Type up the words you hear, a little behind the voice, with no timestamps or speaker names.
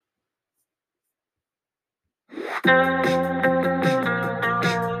Good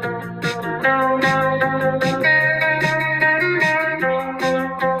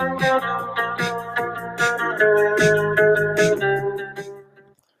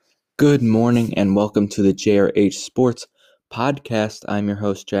morning and welcome to the JRH Sports Podcast. I'm your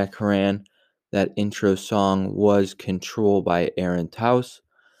host, Jack Horan. That intro song was Control by Aaron Taus.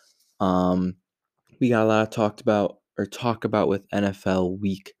 We got a lot to talk about with NFL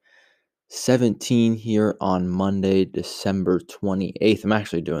Week 17 here on Monday, December 28th. I'm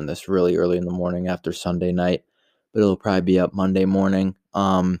actually doing this really early in the morning after Sunday night, but it'll probably be up Monday morning.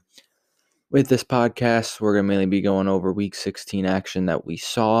 With this podcast, we're going to mainly be going over Week 16 action that we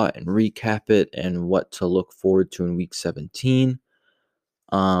saw and recap it and what to look forward to in Week 17.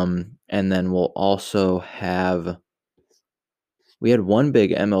 And then we'll also we had one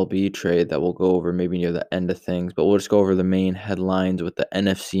big MLB trade that we'll go over maybe near the end of things, but we'll just go over the main headlines with the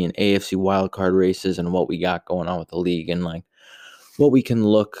NFC and AFC wildcard races and what we got going on with the league and like what we can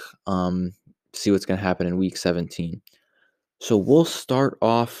see what's going to happen in Week 17. So we'll start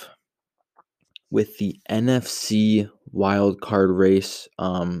off with the NFC wild card race.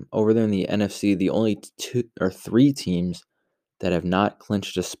 Over there in the NFC, the only three teams that have not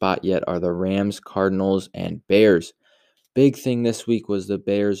clinched a spot yet are the Rams, Cardinals, and Bears. Big thing this week was the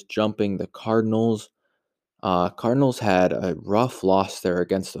Bears jumping the Cardinals. Cardinals had a rough loss there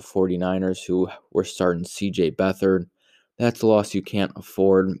against the 49ers, who were starting CJ Beathard. That's a loss you can't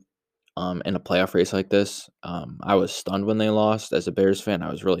afford in a playoff race like this. I was stunned when they lost. As a Bears fan,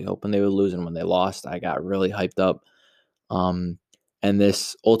 I was really hoping they would lose, and when they lost, I got really hyped up. And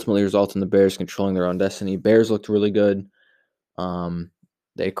this ultimately resulted in the Bears controlling their own destiny. Bears looked really good.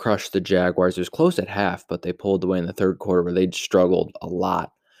 They crushed the Jaguars. It was close at half, but they pulled away in the third quarter where they struggled a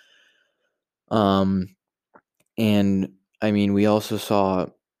lot. And I mean, we also saw,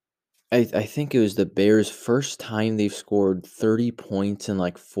 I think it was the Bears' first time they've scored 30 points in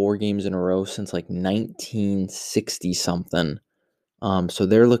like 4 games in a row since like 1960 something. So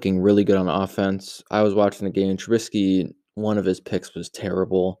they're looking really good on offense. I was watching the game. Trubisky, one of his picks was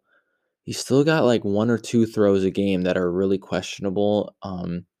terrible. He's still got like 1 or 2 throws a game that are really questionable.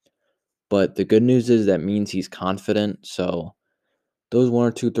 But the good news is that means he's confident. So those 1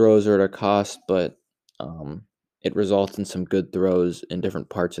 or 2 throws are at a cost, but it results in some good throws in different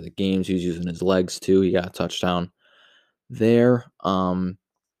parts of the games. He was using his legs too. He got a touchdown there.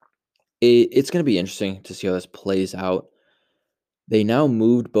 It's going to be interesting to see how this plays out. They now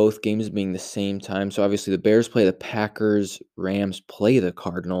moved both games being the same time. So obviously the Bears play the Packers, Rams play the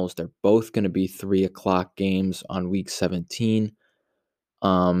Cardinals. They're both going to be 3:00 games on Week 17.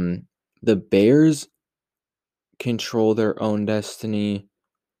 The Bears control their own destiny.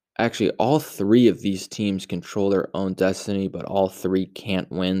 Actually, all 3 of these teams control their own destiny, but all 3 can't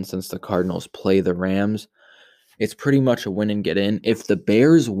win since the Cardinals play the Rams. It's pretty much a win and get in. If the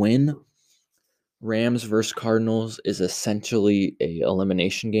Bears win, Rams versus Cardinals is essentially a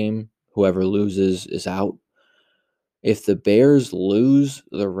elimination game. Whoever loses is out. If the Bears lose,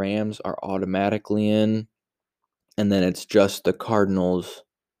 the Rams are automatically in, and then it's just the Cardinals.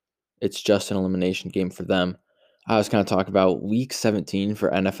 It's just an elimination game for them. I was kind of talking about Week 17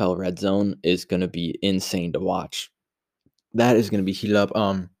 for NFL Red Zone is going to be insane to watch. That is going to be heated up.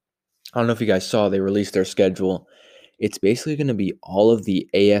 I don't know if you guys saw, they released their schedule. It's basically going to be all of the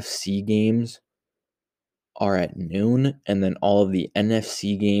AFC games are at noon, and then all of the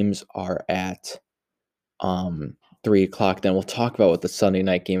NFC games are at 3:00. Then we'll talk about what the Sunday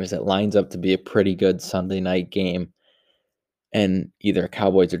night game is. It lines up to be a pretty good Sunday night game, and either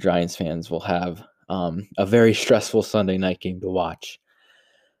Cowboys or Giants fans will have a very stressful Sunday night game to watch.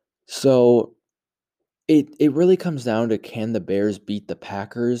 So it really comes down to, can the Bears beat the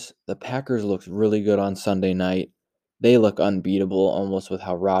Packers? The Packers looked really good on Sunday night. They look unbeatable almost with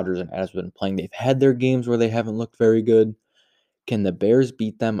how Rodgers and Adams have been playing. They've had their games where they haven't looked very good. Can the Bears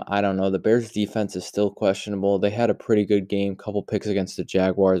beat them? I don't know. The Bears' defense is still questionable. They had a pretty good game, couple picks against the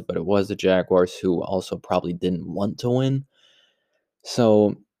Jaguars, but it was the Jaguars who also probably didn't want to win.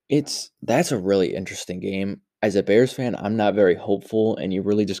 So that's a really interesting game. As a Bears fan, I'm not very hopeful, and you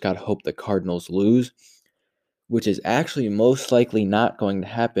really just got to hope the Cardinals lose, which is actually most likely not going to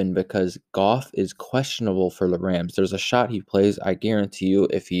happen because Goff is questionable for the Rams. There's a shot he plays. I guarantee you,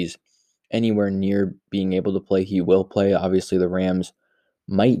 if he's anywhere near being able to play, he will play. Obviously, the Rams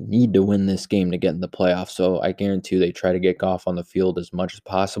might need to win this game to get in the playoffs, so I guarantee you they try to get Goff on the field as much as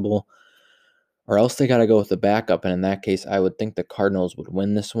possible, or else they got to go with the backup, and in that case, I would think the Cardinals would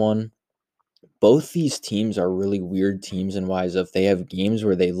win this one. Both these teams are really weird teams in wise of they have games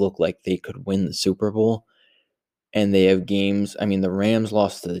where they look like they could win the Super Bowl, and they have games, I mean, the Rams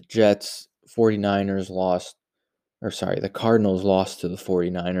lost to the Jets, 49ers lost the Cardinals lost to the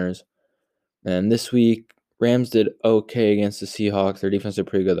 49ers. And this week, Rams did okay against the Seahawks. Their defense did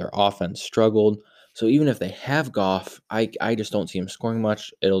pretty good. Their offense struggled. So even if they have Goff, I just don't see him scoring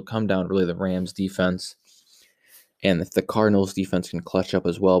much. It'll come down to really the Rams defense. And if the Cardinals defense can clutch up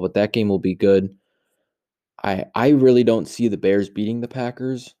as well, but that game will be good. I really don't see the Bears beating the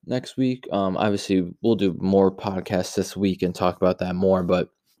Packers next week. Obviously, we'll do more podcasts this week and talk about that more, but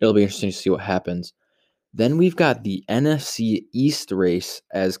it'll be interesting to see what happens. Then we've got the NFC East race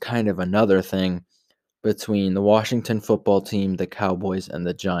as kind of another thing between the Washington football team, the Cowboys, and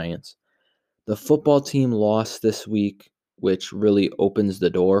the Giants. The football team lost this week, which really opens the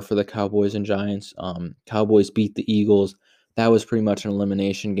door for the Cowboys and Giants. Cowboys beat the Eagles. That was pretty much an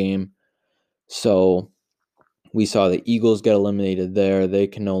elimination game. So we saw the Eagles get eliminated there. They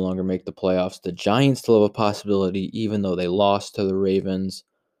can no longer make the playoffs. The Giants still have a possibility, even though they lost to the Ravens.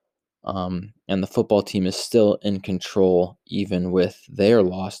 And the football team is still in control, even with their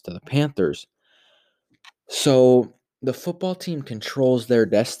loss to the Panthers. So the football team controls their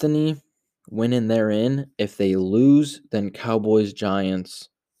destiny. Winning they're in. If they lose, then Cowboys Giants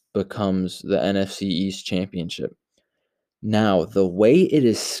becomes the NFC East Championship. Now, the way it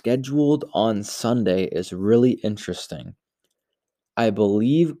is scheduled on Sunday is really interesting. I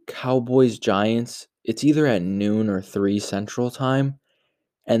believe Cowboys Giants, it's either at noon or 3 Central Time.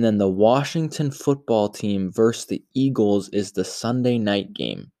 And then the Washington football team versus the Eagles is the Sunday night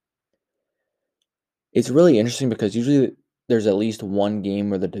game. It's really interesting because usually there's at least one game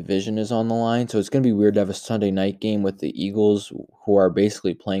where the division is on the line. So it's going to be weird to have a Sunday night game with the Eagles, who are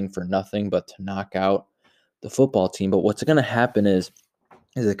basically playing for nothing but to knock out the football team. But what's going to happen is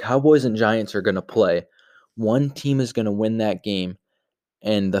the Cowboys and Giants are going to play. One team is going to win that game,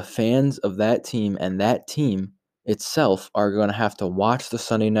 and the fans of that team and that team itself are going to have to watch the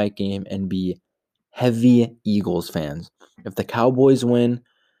Sunday night game and be heavy Eagles fans. If the Cowboys win,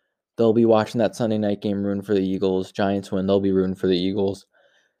 they'll be watching that Sunday night game rooting for the Eagles. Giants win, they'll be rooting for the Eagles.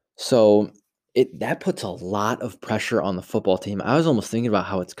 So that puts a lot of pressure on the football team. I was almost thinking about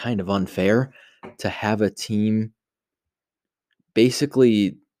how it's kind of unfair to have a team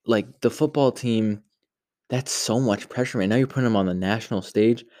basically like the football team. That's so much pressure, man. Now you're putting them on the national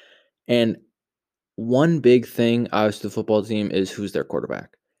stage. And one big thing, obviously, the football team is who's their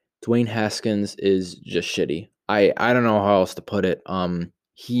quarterback. Dwayne Haskins is just shitty. I don't know how else to put it.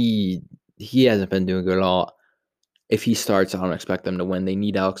 He hasn't been doing good at all. If he starts, I don't expect them to win. They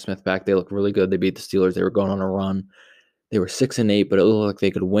need Alex Smith back. They look really good. They beat the Steelers. They were going on a run. They were 6-8, but it looked like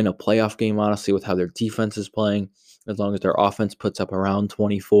they could win a playoff game, honestly, with how their defense is playing. As long as their offense puts up around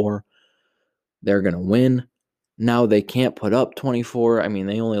 24, they're going to win. Now they can't put up 24. I mean,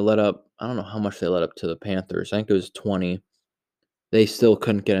 they only let up, I don't know how much they let up to the Panthers. I think it was 20. They still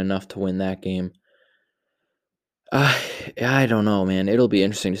couldn't get enough to win that game. I don't know, man. It'll be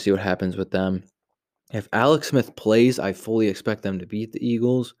interesting to see what happens with them. If Alex Smith plays, I fully expect them to beat the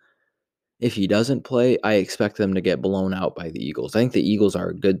Eagles. If he doesn't play, I expect them to get blown out by the Eagles. I think the Eagles are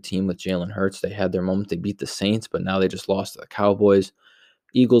a good team with Jalen Hurts. They had their moment. They beat the Saints, but now they just lost to the Cowboys.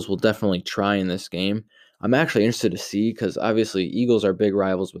 Eagles will definitely try in this game. I'm actually interested to see because obviously Eagles are big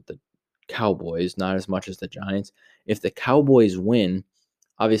rivals with the Cowboys, not as much as the Giants. If the Cowboys win,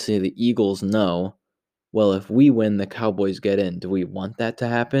 obviously the Eagles know, well, if we win, the Cowboys get in. Do we want that to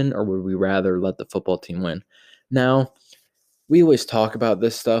happen, or would we rather let the football team win? Now, we always talk about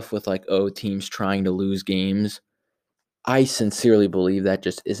this stuff with teams trying to lose games. I sincerely believe that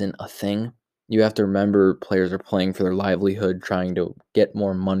just isn't a thing. You have to remember players are playing for their livelihood, trying to get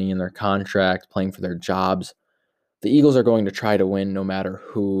more money in their contract, playing for their jobs. The Eagles are going to try to win no matter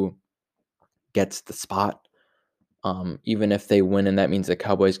who gets the spot. Even if they win and that means the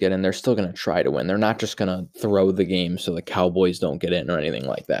Cowboys get in, they're still going to try to win. They're not just going to throw the game so the Cowboys don't get in or anything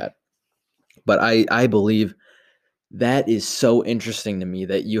like that. But I believe that is so interesting to me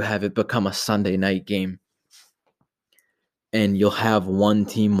that you have it become a Sunday night game. And you'll have one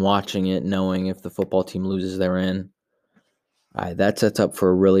team watching it knowing if the football team loses, they're in. That sets up for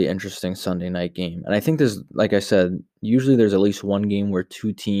a really interesting Sunday night game. And I think there's, like I said, usually there's at least one game where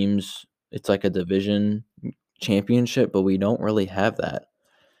two teams, it's like a division championship, but we don't really have that.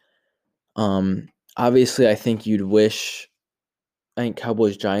 Obviously, I think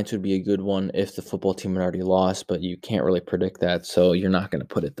Cowboys Giants would be a good one if the football team had already lost, but you can't really predict that, so you're not going to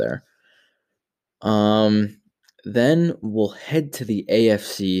put it there. Then we'll head to the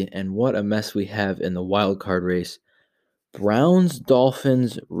AFC, and what a mess we have in the wild card race. Browns,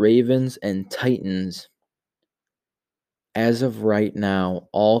 Dolphins, Ravens, and Titans, as of right now,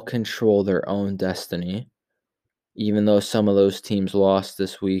 all control their own destiny. even though some of those teams lost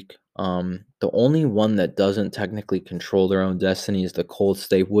this week. The only one that doesn't technically control their own destiny is the Colts.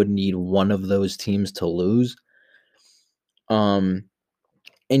 They would need one of those teams to lose. And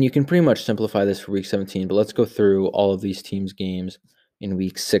you can pretty much simplify this for week 17, but let's go through all of these teams' games in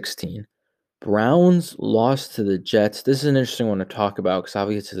week 16. Browns lost to the Jets. This is an interesting one to talk about because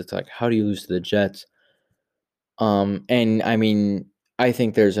obviously it's like, how do you lose to the Jets? And I mean, I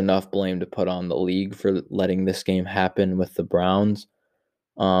think there's enough blame to put on the league for letting this game happen with the Browns.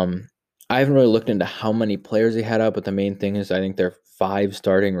 Um, I haven't really looked into how many players they had out, but the main thing is I think their 5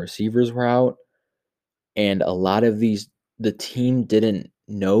 starting receivers were out, and a lot of the team didn't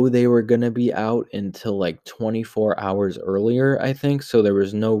know they were going to be out until like 24 hours earlier, I think. So there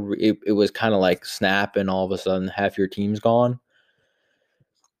was it was kind of like snap, and all of a sudden half your team's gone.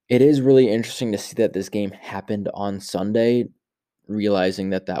 It is really interesting to see that this game happened on Sunday,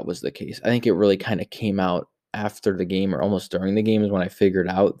 realizing that that was the case. I think it really kind of came out after the game or almost during the game is when I figured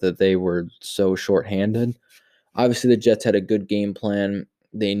out that they were so shorthanded. Obviously, the Jets had a good game plan.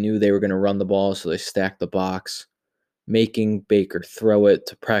 They knew they were going to run the ball, so they stacked the box, making Baker throw it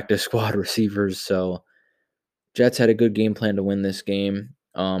to practice squad receivers. So Jets had a good game plan to win this game.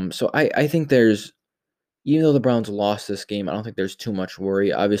 I think even though the Browns lost this game, I don't think there's too much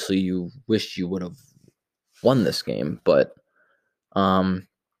worry. Obviously, you wish you would have won this game, but um,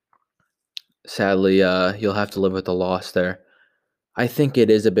 sadly, you'll have to live with the loss there. I think it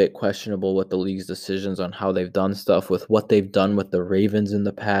is a bit questionable with the league's decisions on how they've done stuff, with what they've done with the Ravens in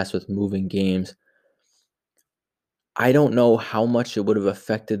the past with moving games. I don't know how much it would have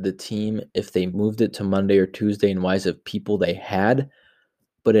affected the team if they moved it to Monday or Tuesday in wise of people they had,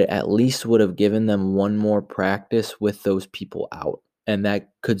 but it at least would have given them one more practice with those people out. And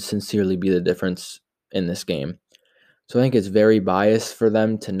that could sincerely be the difference in this game. So I think it's very biased for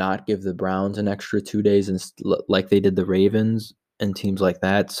them to not give the Browns an extra 2 days, and like they did the Ravens and teams like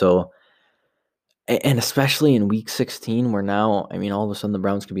that. So, and especially in week 16, where now, I mean, all of a sudden the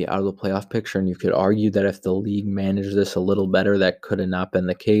Browns could be out of the playoff picture. And you could argue that if the league managed this a little better, that could have not been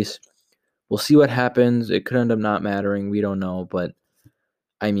the case. We'll see what happens. It could end up not mattering. We don't know. But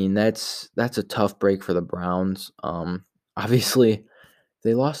I mean, that's a tough break for the Browns. Obviously,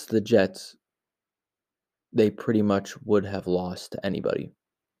 they lost to the Jets. They pretty much would have lost to anybody.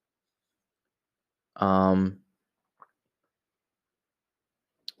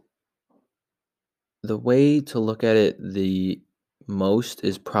 The way to look at it the most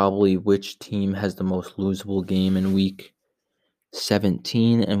is probably which team has the most losable game in week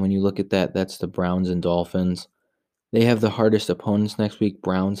 17. And when you look at that, that's the Browns and Dolphins. They have the hardest opponents next week.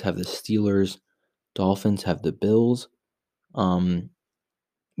 Browns have the Steelers. Dolphins have the Bills,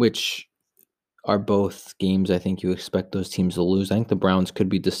 which are both games I think you expect those teams to lose. I think the Browns could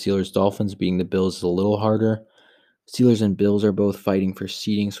beat the Steelers. Dolphins beating the Bills is a little harder. Steelers and Bills are both fighting for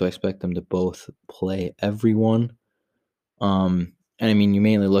seeding, so I expect them to both play everyone. And I mean, you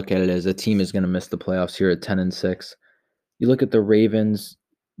mainly look at it as a team is going to miss the playoffs here at 10-6. You look at the Ravens;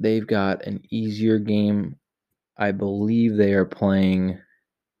 they've got an easier game. I believe they are playing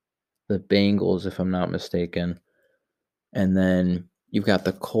the Bengals, if I'm not mistaken. And then you've got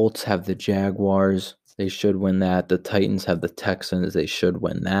the Colts have the Jaguars. They should win that. The Titans have the Texans. They should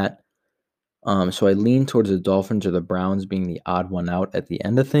win that. So I lean towards the Dolphins or the Browns being the odd one out at the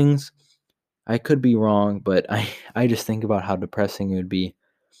end of things. I could be wrong, but I just think about how depressing it would be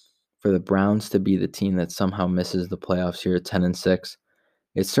for the Browns to be the team that somehow misses the playoffs here at 10-6.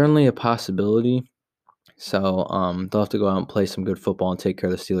 It's certainly a possibility. So they'll have to go out and play some good football and take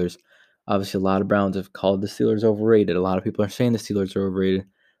care of the Steelers. Obviously, a lot of Browns have called the Steelers overrated. A lot of people are saying the Steelers are overrated.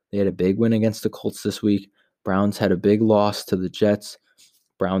 They had a big win against the Colts this week. Browns had a big loss to the Jets.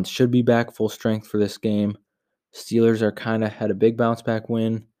 Browns should be back full strength for this game. Steelers are kind of had a big bounce back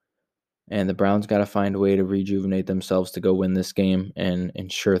win, and the Browns got to find a way to rejuvenate themselves to go win this game and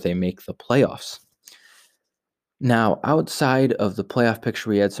ensure they make the playoffs. Now, outside of the playoff picture,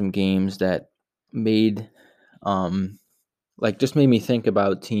 we had some games that made just made me think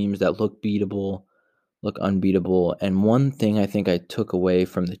about teams that look beatable, look unbeatable. And one thing I think I took away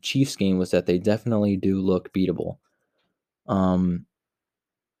from the Chiefs game was that they definitely do look beatable.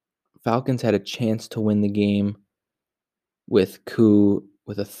 Falcons had a chance to win the game with Koo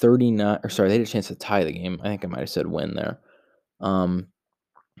with a 39, or sorry, they had a chance to tie the game. I think I might have said win there.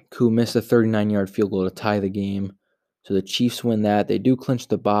 Koo missed a 39-yard field goal to tie the game. So the Chiefs win that. They do clinch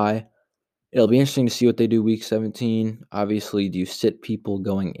the bye. It'll be interesting to see what they do week 17. Obviously, do you sit people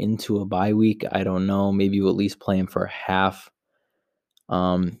going into a bye week? I don't know. Maybe you at least play them for half.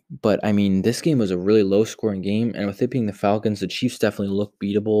 But I mean, this game was a really low-scoring game, and with it being the Falcons, the Chiefs definitely look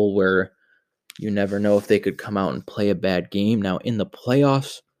beatable. Where You never know if they could come out and play a bad game. Now, in the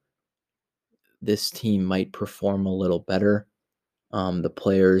playoffs, this team might perform a little better. The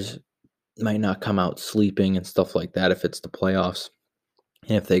players might not come out sleeping and stuff like that if it's the playoffs.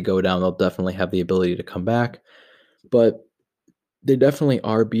 And if they go down, they'll definitely have the ability to come back. But they definitely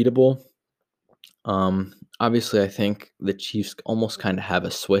are beatable. Obviously, I think the Chiefs almost kind of have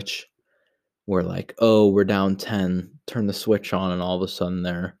a switch where, like, oh, we're down 10, turn the switch on, and all of a sudden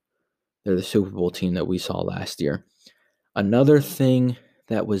they're the Super Bowl team that we saw last year. Another thing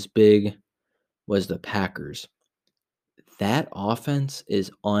that was big was the Packers. That offense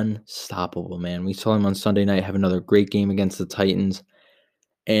is unstoppable, man. We saw them on Sunday night have another great game against the Titans,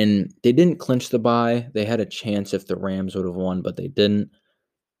 and they didn't clinch the bye. They had a chance if the Rams would have won, but they didn't.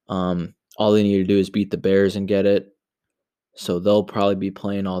 All they need to do is beat the Bears and get it. So they'll probably be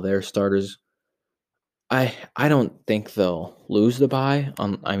playing all their starters. I don't think they'll lose the bye.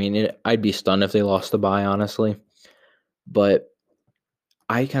 I'd be stunned if they lost the bye, honestly. But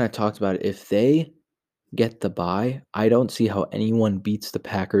I kind of talked about it. If they get the bye, I don't see how anyone beats the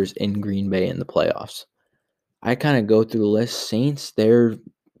Packers in Green Bay in the playoffs. I kind of go through the list. Saints,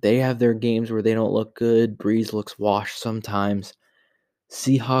 they have their games where they don't look good. Breeze looks washed sometimes.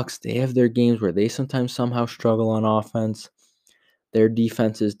 Seahawks, they have their games where they sometimes somehow struggle on offense. Their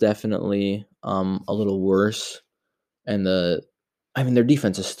defense is definitely a little worse. And their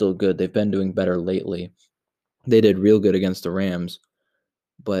defense is still good. They've been doing better lately. They did real good against the Rams.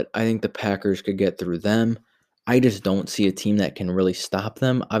 But I think the Packers could get through them. I just don't see a team that can really stop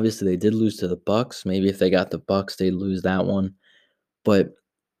them. Obviously, they did lose to the Bucks. Maybe if they got the Bucks, they'd lose that one. But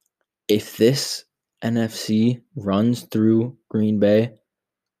if this NFC runs through Green Bay,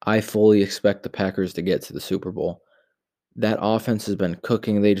 I fully expect the Packers to get to the Super Bowl. That offense has been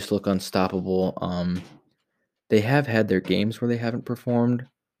cooking. They just look unstoppable. They have had their games where they haven't performed,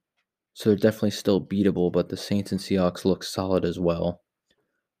 so they're definitely still beatable, but the Saints and Seahawks look solid as well.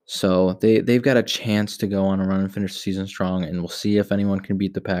 So they've got a chance to go on a run and finish the season strong, and we'll see if anyone can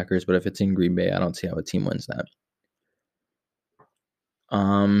beat the Packers. But if it's in Green Bay, I don't see how a team wins that.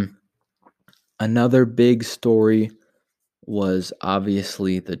 Another big story was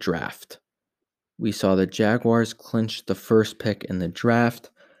obviously the draft. We saw the Jaguars clinch the first pick in the draft,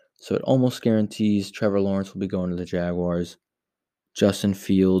 so it almost guarantees Trevor Lawrence will be going to the Jaguars. Justin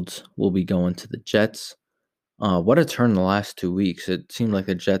Fields will be going to the Jets. What a turn in the last 2 weeks. It seemed like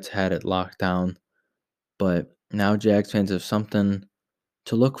the Jets had it locked down, but now Jags fans have something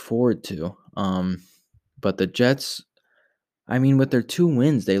to look forward to. But the Jets, with their 2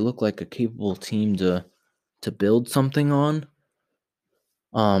 wins, they look like a capable team to build something on.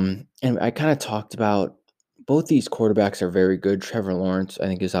 And I kind of talked about both these quarterbacks are very good. Trevor Lawrence, I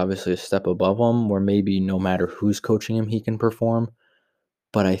think, is obviously a step above them, where maybe no matter who's coaching him, he can perform.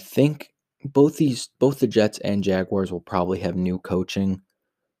 But I think both the Jets and Jaguars will probably have new coaching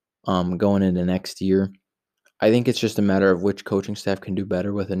going into next year. I think it's just a matter of which coaching staff can do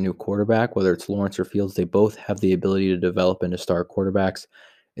better with a new quarterback, whether it's Lawrence or Fields. They both have the ability to develop into star quarterbacks.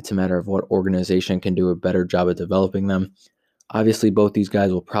 It's a matter of what organization can do a better job of developing them. Obviously, both these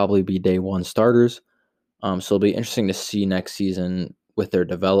guys will probably be day one starters. So it'll be interesting to see next season with their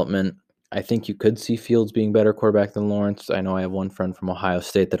development. I think you could see Fields being better quarterback than Lawrence. I know I have one friend from Ohio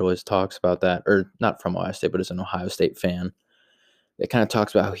State that always talks about that, or not from Ohio State, but is an Ohio State fan. It kind of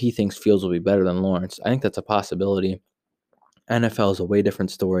talks about how he thinks Fields will be better than Lawrence. I think that's a possibility. NFL is a way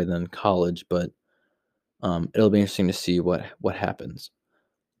different story than college, but it'll be interesting to see what happens.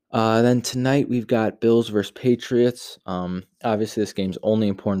 Then tonight we've got Bills versus Patriots. Obviously, this game's only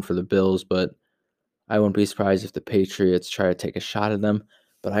important for the Bills, but I wouldn't be surprised if the Patriots try to take a shot at them.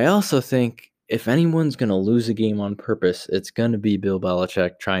 But I also think if anyone's going to lose a game on purpose, it's going to be Bill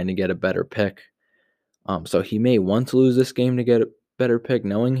Belichick trying to get a better pick. So he may want to lose this game to get a better pick,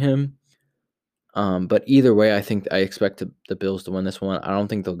 knowing him. But either way, I expect the Bills to win this one. I don't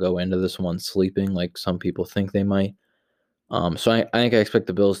think they'll go into this one sleeping like some people think they might. So I think I expect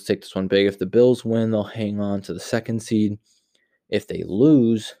the Bills to take this one big. If the Bills win, they'll hang on to the second seed. If they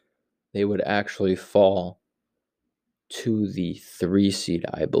lose, they would actually fall to the 3 seed,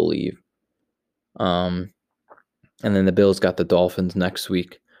 I believe. And then the Bills got the Dolphins next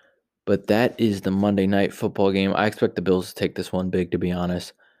week. But that is the Monday night football game. I expect the Bills to take this one big, to be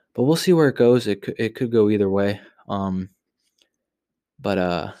honest. But we'll see where it goes. It could go either way. But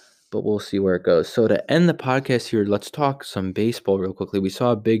we'll see where it goes. So to end the podcast here, let's talk some baseball real quickly. We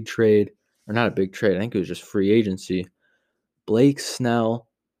saw a big trade, or not a big trade. I think it was just free agency. Blake Snell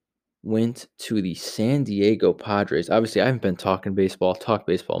went to the San Diego Padres. Obviously, I haven't been talking baseball. I'll talk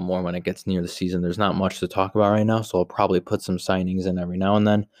baseball more when it gets near the season. There's not much to talk about right now, so I'll probably put some signings in every now and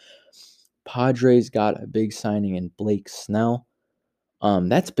then. Padres got a big signing in Blake Snell.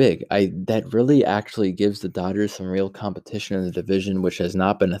 That's big. That really actually gives the Dodgers some real competition in the division, which has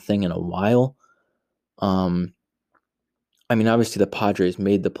not been a thing in a while. I mean, obviously the Padres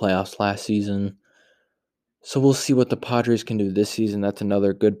made the playoffs last season, so we'll see what the Padres can do this season. That's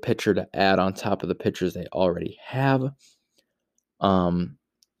another good pitcher to add on top of the pitchers they already have. Um,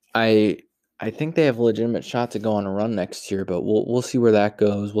 I I think they have a legitimate shot to go on a run next year, but we'll see where that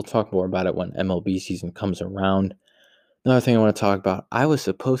goes. We'll talk more about it when MLB season comes around. Another thing I want to talk about, I was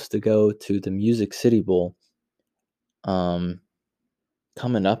supposed to go to the Music City Bowl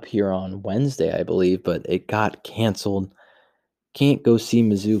coming up here on Wednesday, I believe, but it got canceled. Can't go see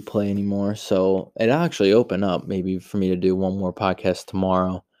Mizzou play anymore, so it actually opened up maybe for me to do one more podcast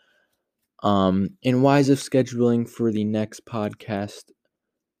tomorrow. In wise of scheduling for the next podcast,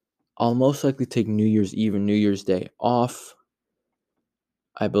 I'll most likely take New Year's Eve and New Year's Day off.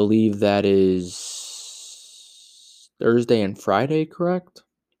 I believe that is Thursday and Friday, correct?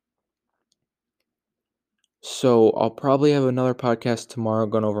 So I'll probably have another podcast tomorrow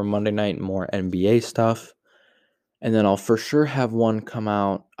going over Monday night and more NBA stuff. And then I'll for sure have one come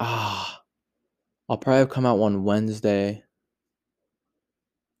out. I'll probably have come out one Wednesday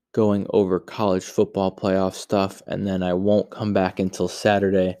going over college football playoff stuff. And then I won't come back until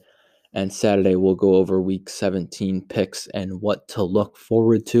Saturday. And Saturday we'll go over week 17 picks and what to look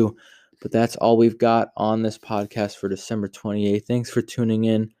forward to. But that's all we've got on this podcast for December 28th. Thanks for tuning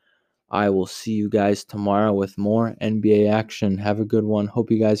in. I will see you guys tomorrow with more NBA action. Have a good one. Hope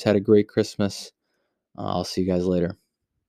you guys had a great Christmas. I'll see you guys later.